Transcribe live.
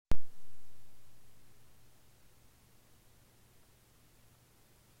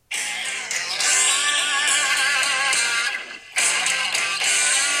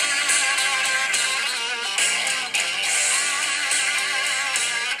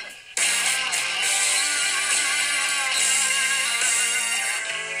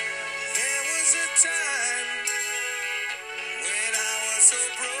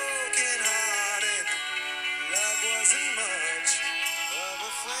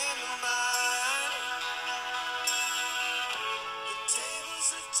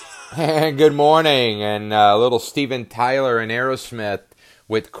Good morning, and little Steven Tyler and Aerosmith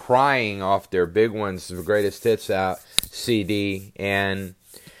with "Crying" off their big ones, the greatest hits out CD. And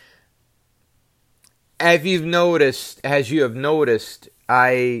as you have noticed,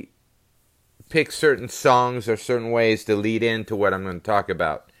 I pick certain songs or certain ways to lead into what I'm going to talk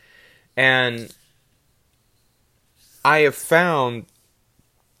about, and I have found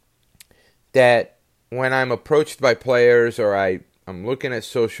that when I'm approached by players or I'm looking at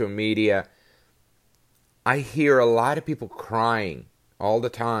social media, I hear a lot of people crying all the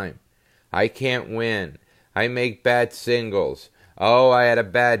time. I can't win. I make bad singles. Oh, I had a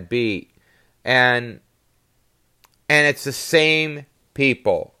bad beat. And it's the same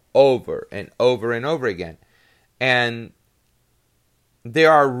people over and over and over again. And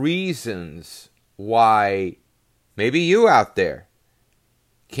there are reasons why maybe you out there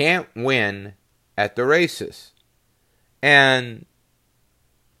can't win at the races. And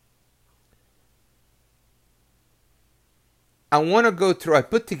I want to go through, I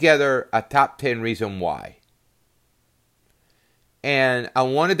put together a top 10 reason why. And I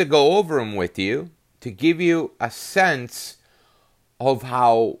wanted to go over them with you to give you a sense of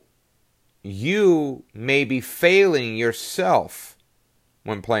how you may be failing yourself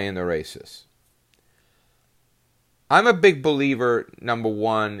when playing the races. I'm a big believer, number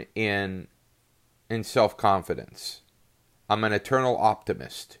one, in self-confidence. I'm an eternal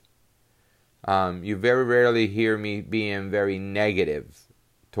optimist. You very rarely hear me being very negative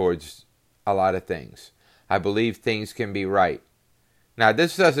towards a lot of things. I believe things can be right. Now,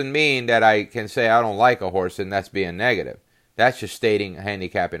 this doesn't mean that I can say I don't like a horse and that's being negative. That's just stating a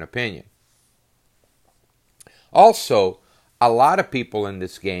handicapping opinion. Also, a lot of people in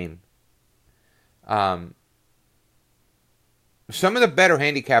this game, some of the better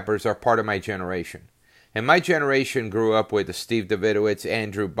handicappers are part of my generation. And my generation grew up with the Steve Davidowitz,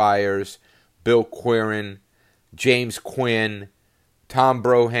 Andrew Byers, Bill Quirin, James Quinn, Tom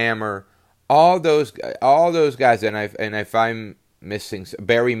Brohammer, all those guys, and if I'm missing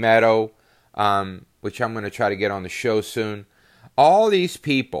Barry Meadow, which I'm going to try to get on the show soon. All these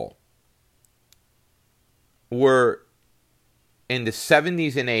people were in the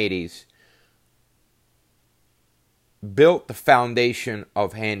 70s and 80s, built the foundation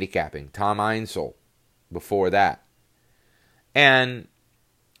of handicapping. Tom Einsel before that. And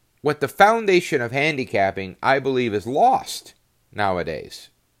what the foundation of handicapping, I believe, is lost nowadays.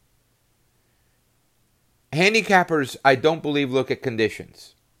 Handicappers, I don't believe, look at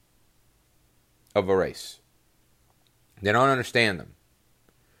conditions of a race. They don't understand them.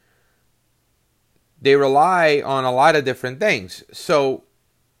 They rely on a lot of different things. So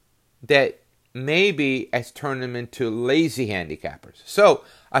that maybe has turned them into lazy handicappers. So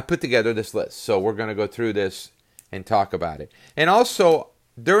I put together this list. So we're going to go through this and talk about it. And also,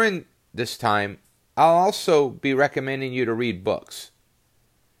 during this time, I'll also be recommending you to read books.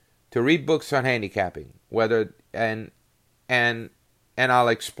 To read books on handicapping, and I'll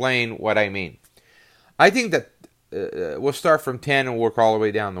explain what I mean. I think that we'll start from 10 and work all the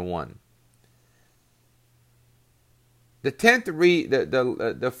way down to 1.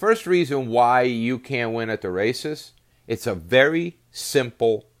 The first reason why you can't win at the races, it's a very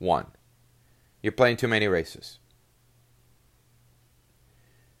simple one. You're playing too many races.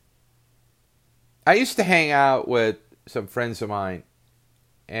 I used to hang out with some friends of mine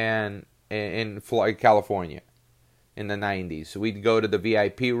and in California in the 90s. We'd go to the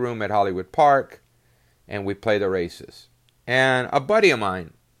VIP room at Hollywood Park and we'd play the races. And a buddy of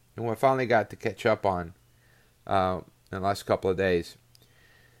mine, who I finally got to catch up on in the last couple of days,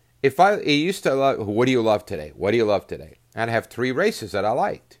 he used to love, what do you love today? What do you love today? And I'd have 3 races that I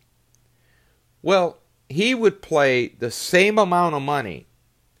liked. Well, he would play the same amount of money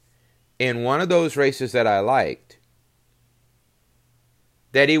in one of those races that I liked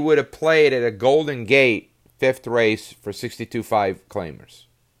that he would have played at a Golden Gate 5th race for 62.5 claimers.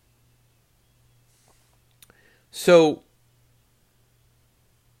 So,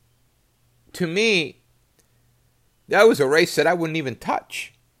 to me, that was a race that I wouldn't even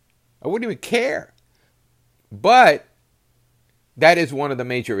touch. I wouldn't even care. But that is one of the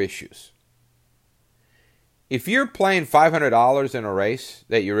major issues. If you're playing $500 in a race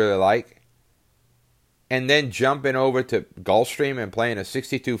that you really like, and then jumping over to Gulfstream and playing a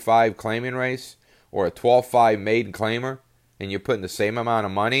 62.5 claiming race or a 12.5 maiden claimer, and you're putting the same amount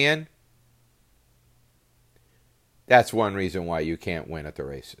of money in, that's one reason why you can't win at the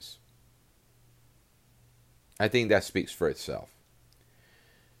races. I think that speaks for itself.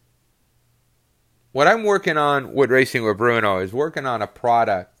 What I'm working on with Racing with Bruno is working on a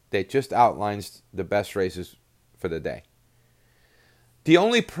product that just outlines the best races for the day. The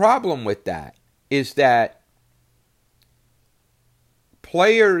only problem with that is that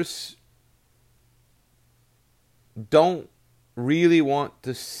players don't really want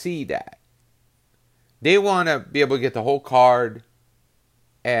to see that. They want to be able to get the whole card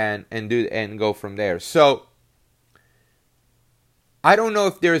and go from there. So I don't know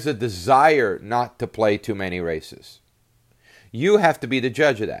if there's a desire not to play too many races. You have to be the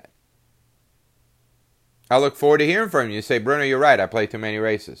judge of that. I look forward to hearing from you. You say, Bruno, you're right. I play too many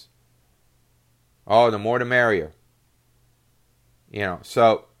races. Oh, the more the merrier.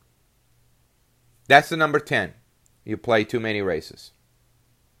 So that's the number 10. You play too many races.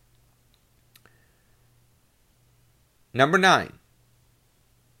 Number 9.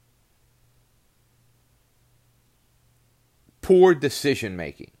 Poor decision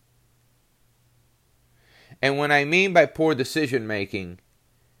making. And when I mean by poor decision making,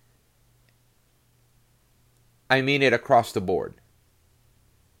 I mean it across the board.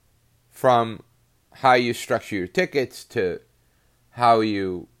 From how you structure your tickets to how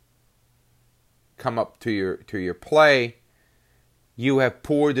you come up to your play, you have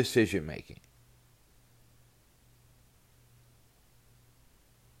poor decision making.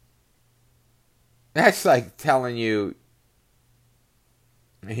 That's like telling you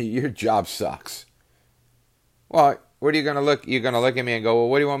your job sucks. Well, what are you going to look? You're going to look at me and go, well,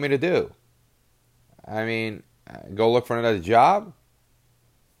 what do you want me to do? I mean, go look for another job?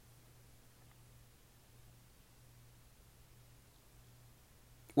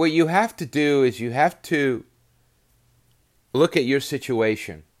 What you have to do is you have to look at your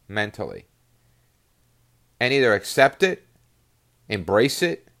situation mentally and either accept it, embrace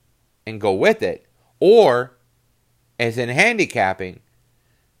it, and go with it, or, as in handicapping,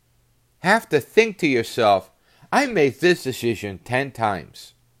 have to think to yourself, I made this decision 10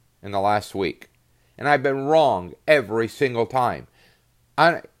 times in the last week, and I've been wrong every single time.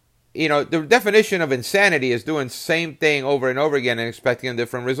 The definition of insanity is doing the same thing over and over again and expecting a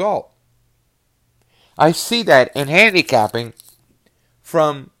different result. I see that in handicapping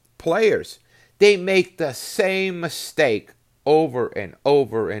from players. They make the same mistake over and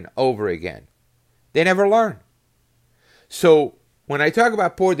over and over again. They never learn. So when I talk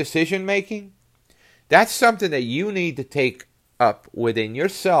about poor decision making, that's something that you need to take up within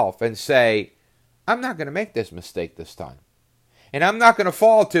yourself and say, I'm not going to make this mistake this time. And I'm not going to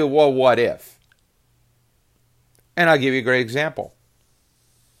fall to, well, what if? And I'll give you a great example.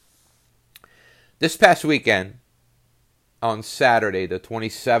 This past weekend, on Saturday, the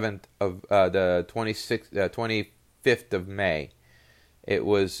 25th of May, it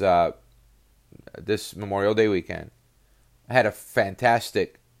was this Memorial Day weekend. I had a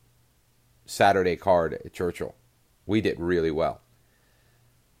fantastic Saturday card at Churchill. We did really well.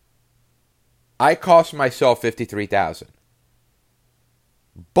 I cost myself $53,000.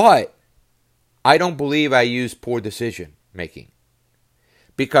 But I don't believe I used poor decision making.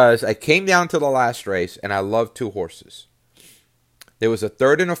 Because I came down to the last race and I loved 2 horses. There was a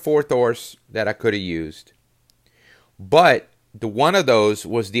 3rd and a 4th horse that I could have used. But the one of those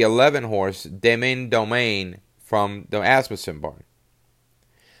was the 11 horse, Demin Domain, from the Asmussen barn.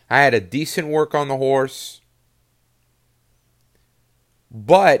 I had a decent work on the horse.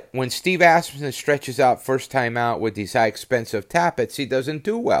 But when Steve Asmussen stretches out first time out with these high expensive tappets, he doesn't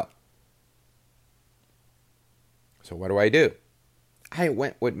do well. So what do? I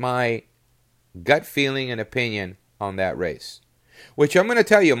went with my gut feeling and opinion on that race. Which I'm going to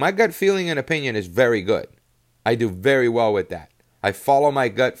tell you, my gut feeling and opinion is very good. I do very well with that. I follow my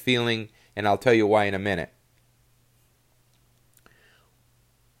gut feeling, and I'll tell you why in a minute.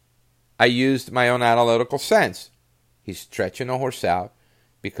 I used my own analytical sense. He's stretching the horse out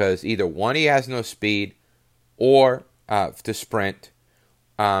because either one, he has no speed or to sprint,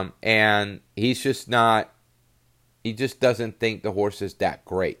 and he's just not. He just doesn't think the horse is that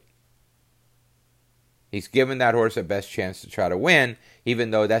great. He's given that horse a best chance to try to win, even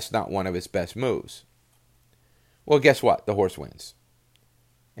though that's not one of his best moves. Well, guess what? The horse wins,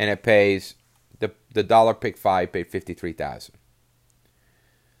 and it pays the dollar pick 5 paid $53,000.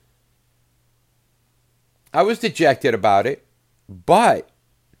 I was dejected about it, but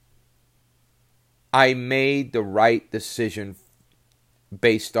I made the right decision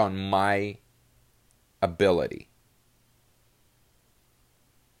based on my ability.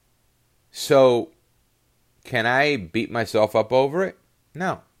 So, can I beat myself up over it?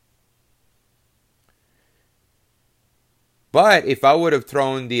 No. But if I would have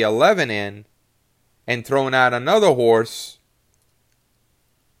thrown the 11 in and thrown out another horse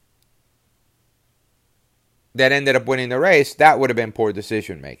that ended up winning the race, that would have been poor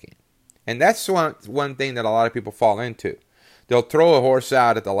decision making. And that's one thing that a lot of people fall into. they'll throw a horse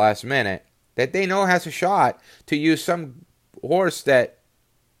out at the last minute that they know has a shot to use some horse that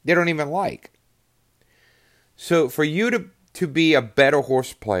they don't even like. So for you to be a better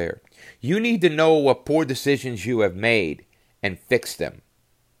horse player, you need to know what poor decisions you have made and fix them.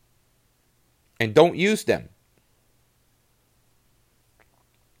 And don't use them.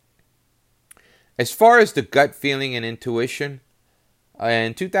 As far as the gut feeling and intuition,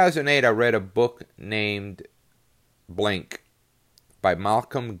 in 2008 I read a book named Blink by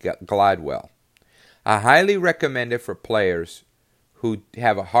Malcolm Gladwell. I highly recommend it for players who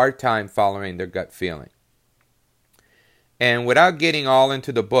have a hard time following their gut feeling. And without getting all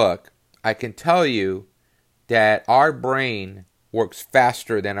into the book, I can tell you that our brain works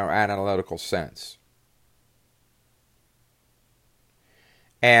faster than our analytical sense.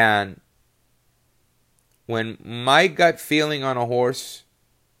 And when my gut feeling on a horse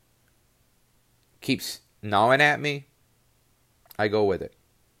keeps gnawing at me, I go with it.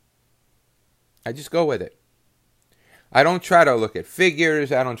 I just go with it. I don't try to look at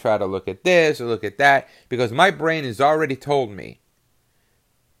figures. I don't try to look at this or look at that, because my brain has already told me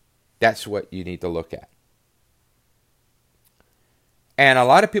that's what you need to look at. And a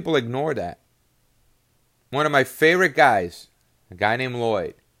lot of people ignore that. One of my favorite guys, a guy named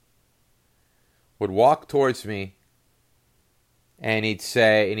Lloyd, would walk towards me and he'd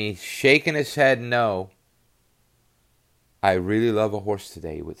say, and he's shaking his head no. I really love a horse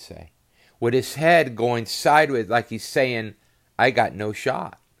today, he would say, with his head going sideways like he's saying, I got no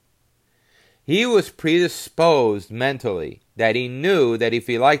shot. He was predisposed mentally that he knew that if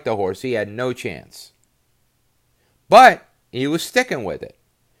he liked the horse, he had no chance. But he was sticking with it,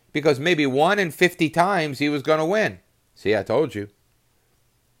 because maybe 1 in 50 times he was going to win. See, I told you.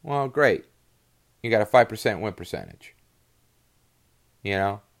 Well, great. You got a 5% win percentage.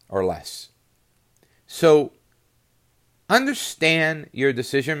 Or less. So, understand your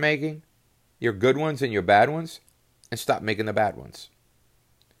decision making, your good ones and your bad ones, and stop making the bad ones.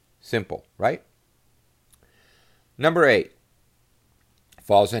 Simple, right? Number 8.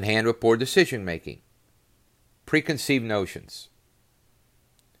 Falls in hand with poor decision making. Preconceived notions.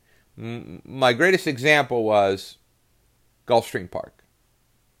 My greatest example was Gulfstream Park.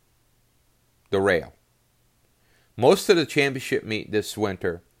 The rail. Most of the championship meet this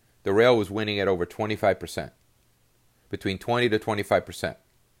winter, the rail was winning at over 25%. Between 20 to 25%.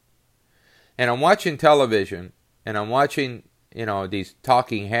 And I'm watching television, and I'm watching, these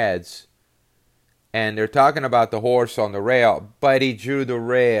talking heads, and they're talking about the horse on the rail, but he drew the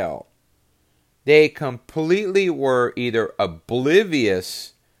rail. They completely were either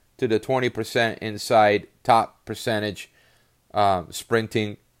oblivious to the 20% inside top percentage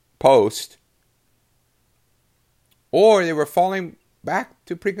sprinting post, or they were falling back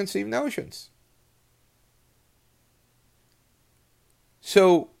to preconceived notions.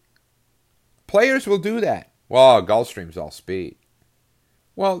 So, players will do that. Well, Gulfstream's all speed.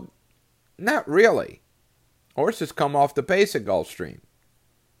 Well, not really. Horses come off the pace at Gulfstream.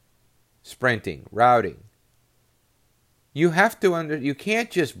 Sprinting, routing. You have to you can't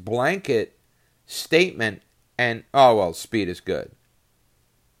just blanket statement and, oh, well, speed is good.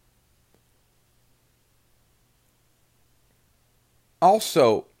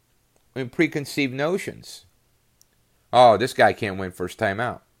 Also, in preconceived notions. Oh, this guy can't win first time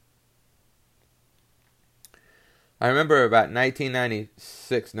out. I remember about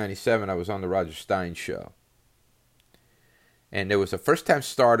 1996, 97, I was on the Roger Stein show. And there was a first-time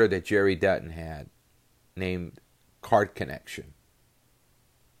starter that Jerry Dutton had named Card Connection.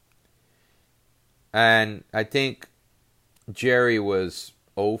 And I think Jerry was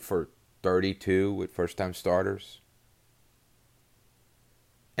 0 for 32 with first-time starters.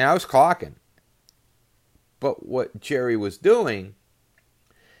 And I was clocking. But what Jerry was doing,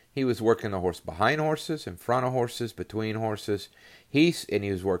 he was working the horse behind horses, in front of horses, between horses. He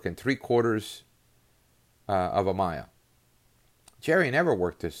was working 3/4 of a mile. Jerry never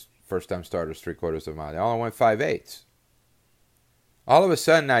worked his first-time starters 3/4 of a mile. They only went 5/8. All of a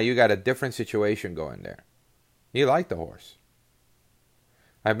sudden now you got a different situation going there. He liked the horse.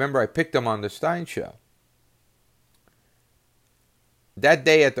 I remember I picked him on the Stein show. That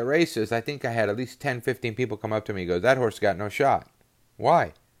day at the races, I think I had at least 10, 15 people come up to me and go, that horse got no shot.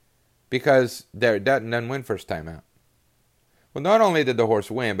 Why? Because Dutton doesn't win first time out. Well, not only did the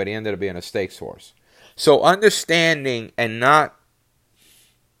horse win, but he ended up being a stakes horse. So understanding and not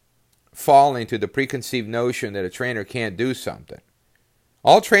falling to the preconceived notion that a trainer can't do something.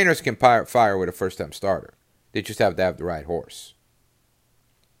 All trainers can fire with a first-time starter. They just have to have the right horse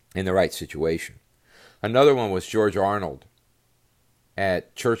in the right situation. Another one was George Arnold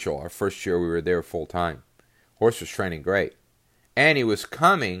at Churchill. Our first year we were there full time. Horse was training great. And he was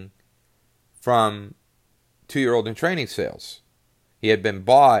coming from 2-year-old in training sales. He had been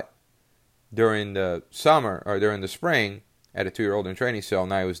bought during the summer or during the spring at a 2-year-old in training sale.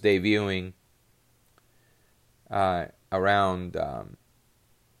 Now he was debuting around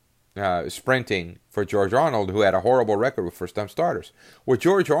sprinting for George Arnold, who had a horrible record with first-time starters. Where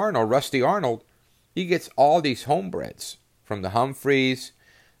George Arnold, Rusty Arnold, he gets all these homebreds from the Humphreys,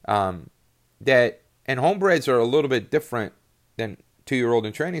 and homebreds are a little bit different than 2-year-old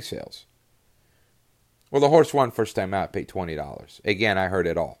in training sales. Well, the horse won first time out, paid $20. Again, I heard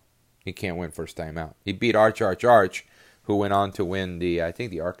it all. He can't win first time out. He beat Arch, who went on to win the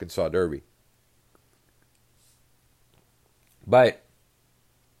Arkansas Derby. But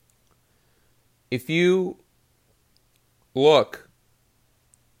if you look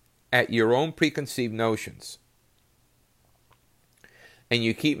at your own preconceived notions and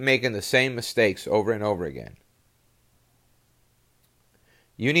you keep making the same mistakes over and over again,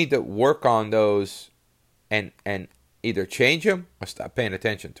 you need to work on those and either change them or stop paying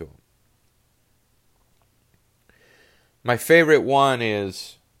attention to them. My favorite one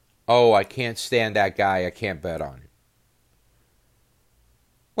is, I can't stand that guy, I can't bet on him.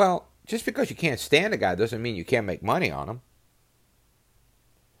 Well, just because you can't stand a guy doesn't mean you can't make money on him.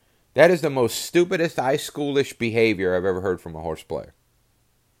 That is the most stupidest, high schoolish behavior I've ever heard from a horse player.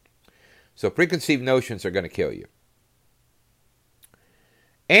 So preconceived notions are going to kill you.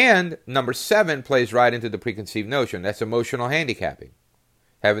 And number 7 plays right into the preconceived notion. That's emotional handicapping.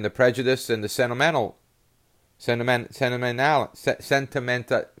 Having the prejudice and the sentimental,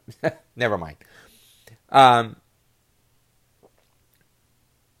 never mind.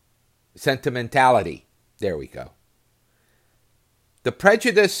 Sentimentality. There we go. The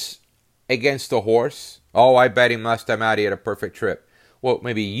prejudice against a horse. I bet him last time out he had a perfect trip. Well,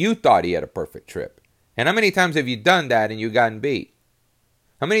 maybe you thought he had a perfect trip. And how many times have you done that and you gotten beat?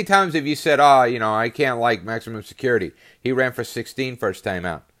 How many times have you said, I can't like Maximum Security. He ran for 16 first time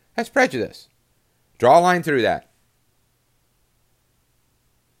out. That's prejudice. Draw a line through that.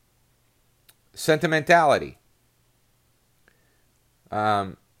 Sentimentality.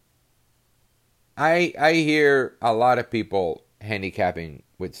 I hear a lot of people handicapping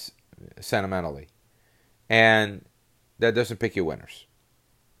with sentimentally. And that doesn't pick your winners.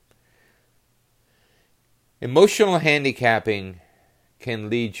 Emotional handicapping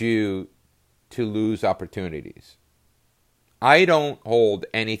can lead you to lose opportunities. I don't hold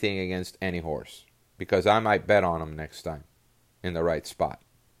anything against any horse because I might bet on him next time in the right spot.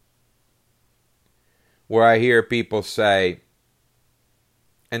 Where I hear people say,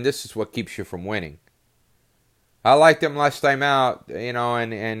 and this is what keeps you from winning, I liked him last time out, I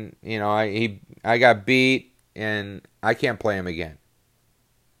got beat and I can't play him again.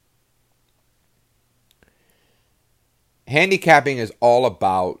 Handicapping is all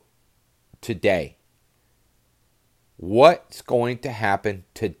about today. What's going to happen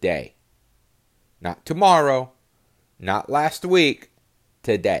today? Not tomorrow, not last week,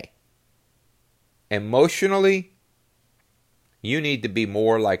 today. Emotionally, you need to be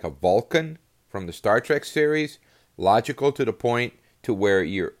more like a Vulcan from the Star Trek series, logical to the point to where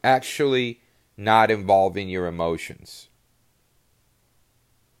you're actually not involving your emotions.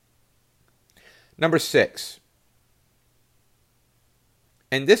 Number 6.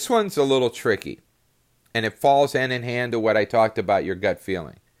 And this one's a little tricky. And it falls hand in hand to what I talked about, your gut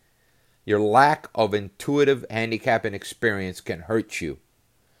feeling. Your lack of intuitive handicapping experience can hurt you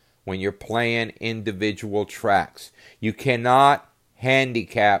when you're playing individual tracks. You cannot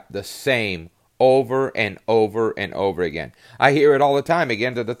handicap the same over and over and over again. I hear it all the time,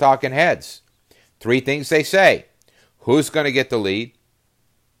 again, to the talking heads. 3 things they say. Who's going to get the lead?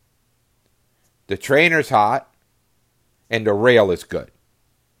 The trainer's hot. And the rail is good.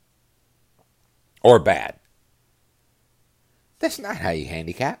 Or bad. That's not how you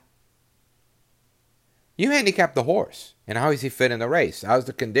handicap. You handicap the horse. And how does he fit in the race? How's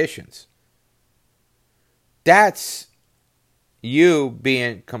the conditions? That's you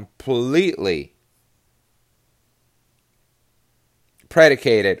being completely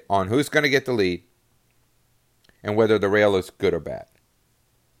predicated on who's going to get the lead and whether the rail is good or bad.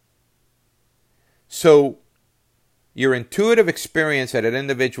 So, your intuitive experience at an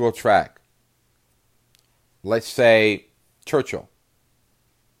individual track, let's say Churchill.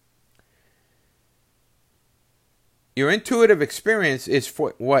 Your intuitive experience is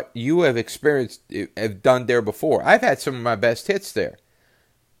for what you have experienced, have done there before. I've had some of my best hits there.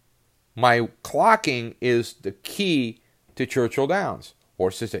 My clocking is the key to Churchill Downs.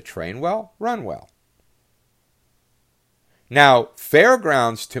 Horses that train well, run well. Now,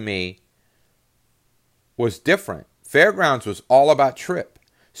 Fairgrounds to me was different. Fairgrounds was all about trip.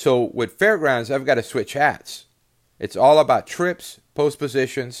 So with Fairgrounds, I've got to switch hats. It's all about trips, post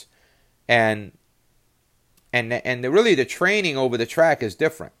positions, and really the training over the track is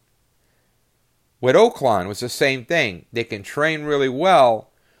different. With Oaklawn, it was the same thing. They can train really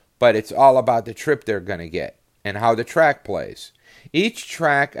well, but it's all about the trip they're going to get and how the track plays. Each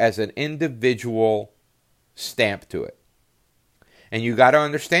track has an individual stamp to it. And you got to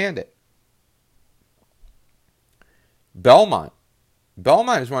understand it. Belmont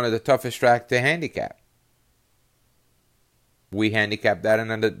is one of the toughest tracks to handicap. We handicap that in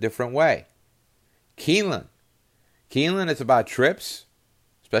a different way. Keeneland is about trips,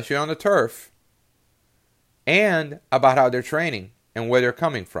 especially on the turf, and about how they're training and where they're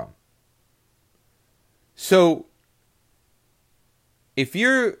coming from. So, if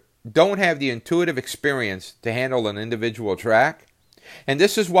you don't have the intuitive experience to handle an individual track, and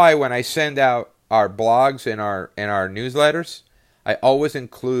this is why when I send out our blogs and our newsletters, I always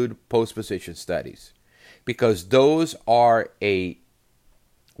include post-position studies, because those are a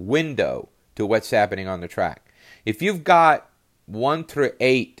window to what's happening on the track. If you've got 1 through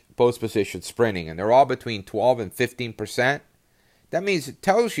 8 post-position sprinting, and they're all between 12 and 15%, that means it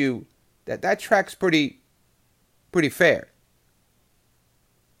tells you that that track's pretty fair.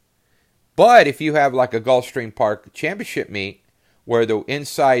 But if you have like a Gulfstream Park Championship meet, where the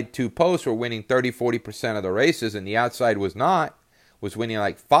inside 2 posts were winning 30-40% of the races and the outside was winning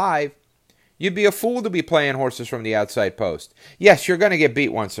like 5, you'd be a fool to be playing horses from the outside post. Yes, you're going to get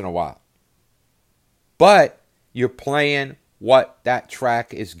beat once in a while. But you're playing what that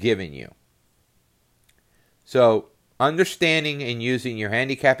track is giving you. So, understanding and using your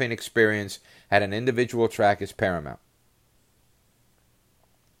handicapping experience at an individual track is paramount.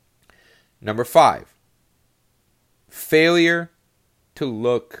 Number 5, failure to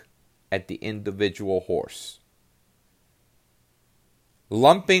look at the individual horse.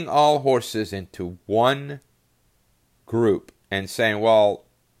 Lumping all horses into one group and saying, well,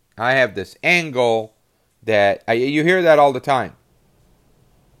 I have this angle that... You hear that all the time.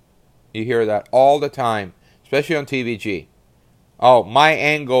 You hear that all the time, especially on TVG. Oh, my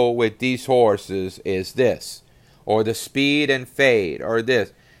angle with these horses is this, or the speed and fade, or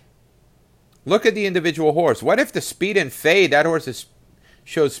this. Look at the individual horse. What if the speed and fade, that horse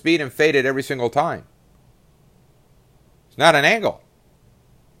shows speed and fade at every single time? It's not an angle.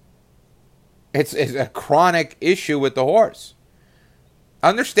 It's a chronic issue with the horse.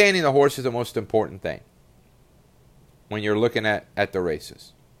 Understanding the horse is the most important thing when you're looking at the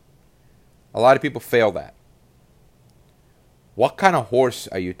races. A lot of people fail that. What kind of horse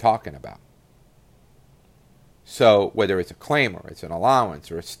are you talking about? So, whether it's a claimer, it's an allowance,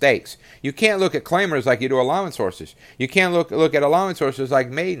 or a stakes, you can't look at claimers like you do allowance horses. You can't look at allowance horses like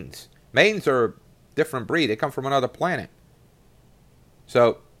maidens. Maidens are a different breed. They come from another planet.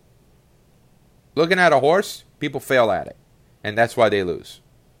 So, looking at a horse, people fail at it. And that's why they lose.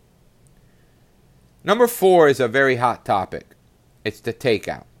 Number 4 is a very hot topic. It's the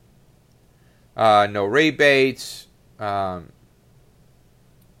takeout. No rebates. The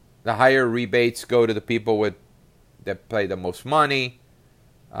higher rebates go to the people that pay the most money.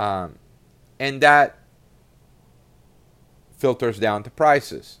 And that filters down to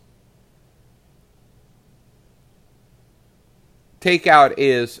prices. Takeout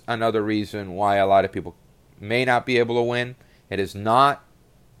is another reason why a lot of people may not be able to win. It is not.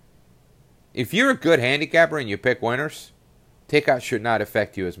 If you're a good handicapper and you pick winners, takeout should not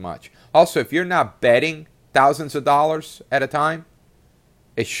affect you as much. Also, if you're not betting thousands of dollars at a time,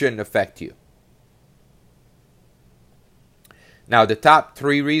 it shouldn't affect you. Now, the top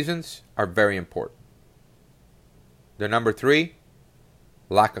 3 reasons are very important. The number 3,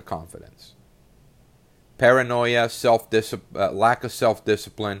 lack of confidence. Paranoia, lack of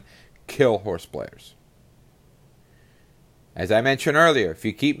self-discipline kill horse players. As I mentioned earlier, if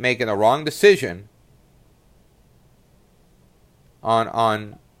you keep making the wrong decision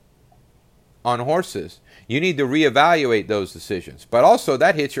on horses, you need to reevaluate those decisions. But also,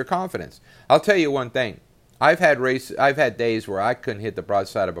 that hits your confidence. I'll tell you one thing. I've had days where I couldn't hit the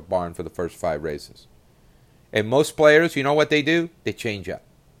broadside of a barn for the first 5 races. And most players, you know what they do? They change up.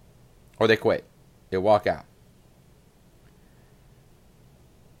 Or they quit. They walk out.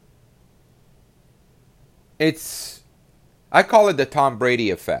 I call it the Tom Brady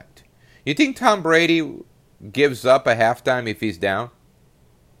effect. You think Tom Brady gives up at halftime if he's down?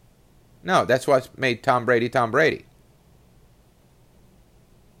 No, that's what's made Tom Brady Tom Brady.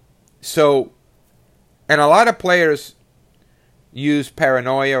 So, and a lot of players use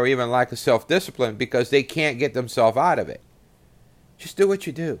paranoia or even lack of self-discipline because they can't get themselves out of it. Just do what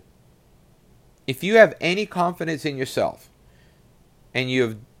you do. if you have any confidence in yourself, and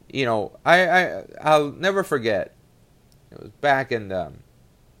I'll never forget. It was back in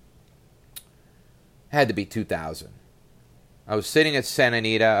had to be 2000. I was sitting at Santa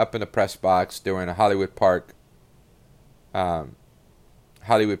Anita up in the press box during a Hollywood Park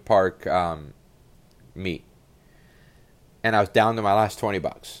meet, and I was down to my last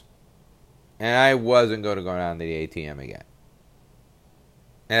 $20, and I wasn't going to go down to the ATM again.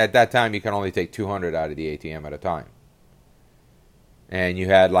 And at that time, you can only take $200 out of the ATM at a time. And you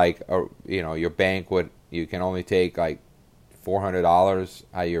had your bank you can only take like $400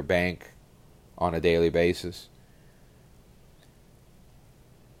 out of your bank on a daily basis.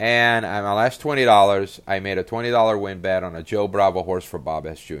 And on my last $20, I made a $20 win bet on a Joe Bravo horse for Bob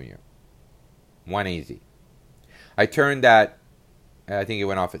S. Jr. One easy. I turned that, I think it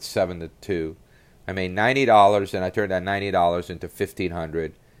went off at 7-2. I made $90, and I turned that $90 into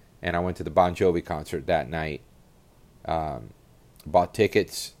 $1,500, and I went to the Bon Jovi concert that night. Bought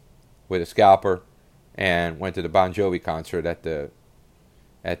tickets with a scalper, and went to the Bon Jovi concert at the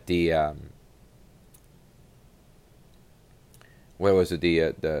where was it,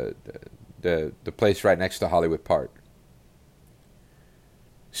 the place right next to Hollywood Park.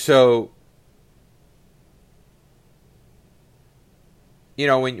 So,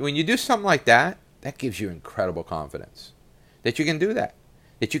 when you do something like that, that gives you incredible confidence that you can do that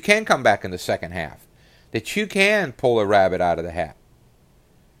you can come back in the second half, that you can pull a rabbit out of the hat.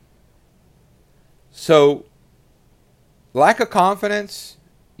 So, lack of confidence,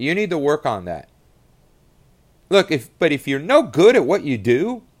 you need to work on that. Look, if you're no good at what you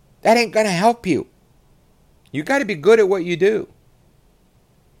do, that ain't going to help you. You got to be good at what you do.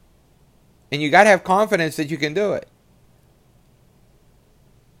 And you got to have confidence that you can do it.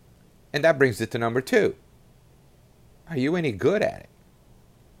 And that brings it to number 2. Are you any good at it?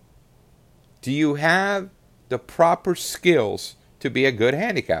 Do you have the proper skills to be a good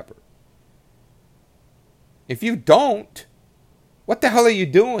handicapper? If you don't, what the hell are you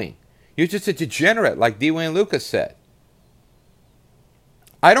doing? You're just a degenerate, like D. Wayne Lucas said.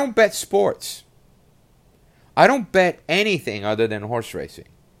 I don't bet sports. I don't bet anything other than horse racing.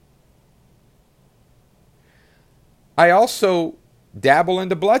 I also dabble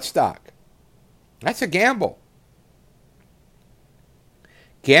into bloodstock. That's a gamble.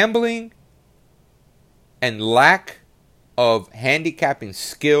 Gambling and lack of handicapping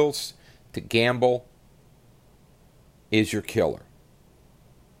skills to gamble is your killer.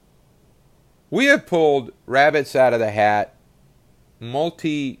 We have pulled rabbits out of the hat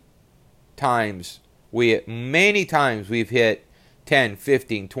many times we've hit $10,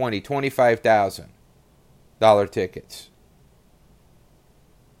 $15, $20, $25,000 tickets.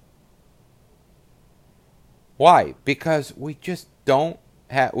 Why? Because we just don't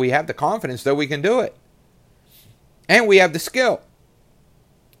have, we have the confidence that we can do it. And we have the skill.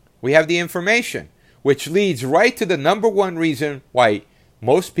 We have the information, which leads right to the number one reason why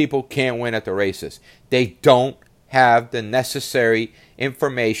most people can't win at the races. They don't have the necessary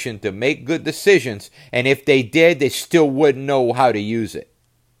information to make good decisions, and if they did, they still wouldn't know how to use it.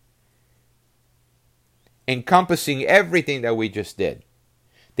 Encompassing everything that we just did.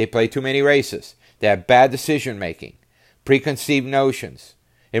 They play too many races. They have bad decision making, preconceived notions,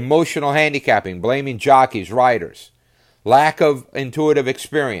 emotional handicapping, blaming jockeys, riders, lack of intuitive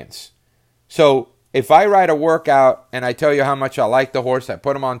experience. So if I write a workout and I tell you how much I like the horse, I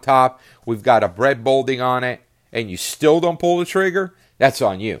put him on top, we've got a bred bulding on it, and you still don't pull the trigger, that's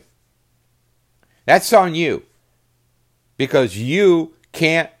on you. That's on you. Because you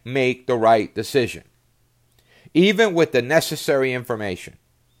can't make the right decision, even with the necessary information.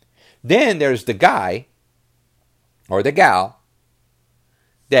 Then there's the guy or the gal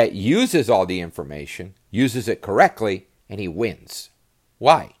that uses all the information, uses it correctly, and he wins.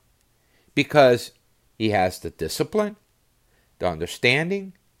 Why? Because he has the discipline, the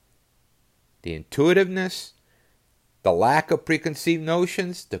understanding, the intuitiveness, the lack of preconceived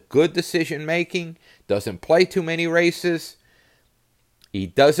notions, the good decision making, doesn't play too many races, he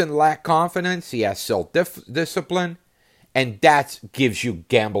doesn't lack confidence, he has self-discipline, and that gives you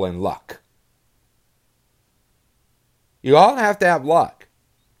gambling luck. You all have to have luck,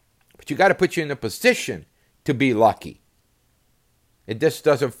 but you got to put you in a position to be lucky. It just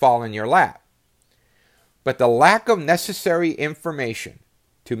doesn't fall in your lap. But the lack of necessary information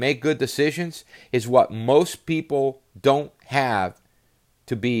to make good decisions is what most people don't have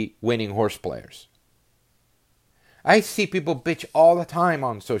to be winning horse players. I see people bitch all the time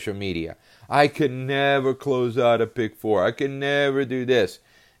on social media. I could never close out a pick 4. I could never do this.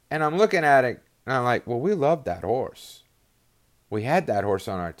 And I'm looking at it and I'm like, well, we love that horse. We had that horse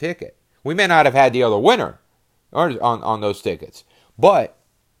on our ticket. We may not have had the other winner on those tickets, but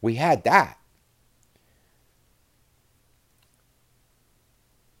we had that.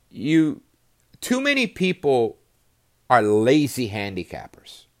 Too many people are lazy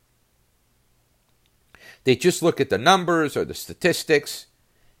handicappers. They just look at the numbers or the statistics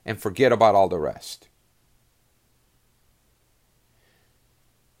and forget about all the rest.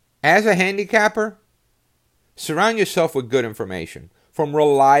 As a handicapper, surround yourself with good information from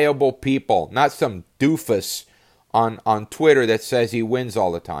reliable people, not some doofus on Twitter that says he wins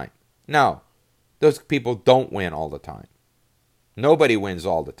all the time. No, those people don't win all the time. Nobody wins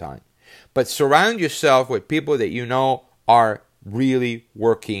all the time. But surround yourself with people that you know are really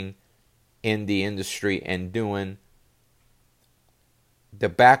working in the industry and doing the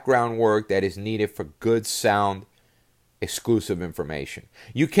background work that is needed for good, sound, exclusive information.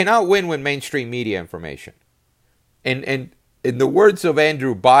 You cannot win with mainstream media information. And in the words of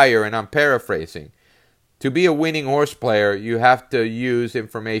Andrew Beyer, and I'm paraphrasing, to be a winning horse player, you have to use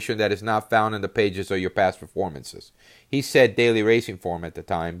information that is not found in the pages of your past performances. He said Daily Racing Form at the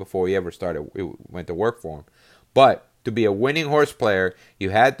time before he ever went to work for him. But to be a winning horse player,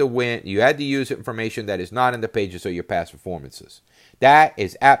 you had to use information that is not in the pages of your past performances. That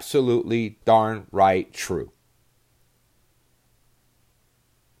is absolutely darn right true.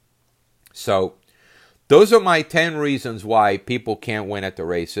 So, those are my 10 reasons why people can't win at the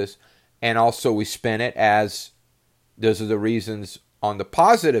races. And also we spin it as those are the reasons on the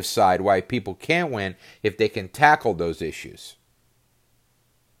positive side why people can't win if they can tackle those issues.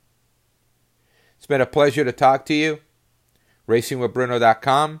 It's been a pleasure to talk to you.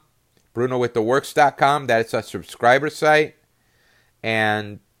 RacingWithBruno.com, BrunoWithTheWorks.com, that's our subscriber site.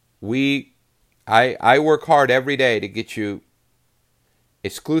 And I work hard every day to get you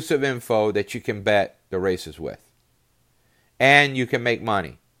exclusive info that you can bet the races with. And you can make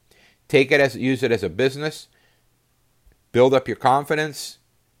money. Use it as a business. Build up your confidence.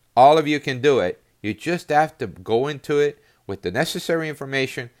 All of you can do it. You just have to go into it with the necessary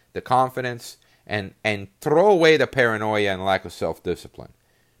information, the confidence, and throw away the paranoia and lack of self-discipline.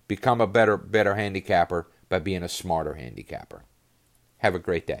 Become a better handicapper by being a smarter handicapper. Have a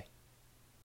great day.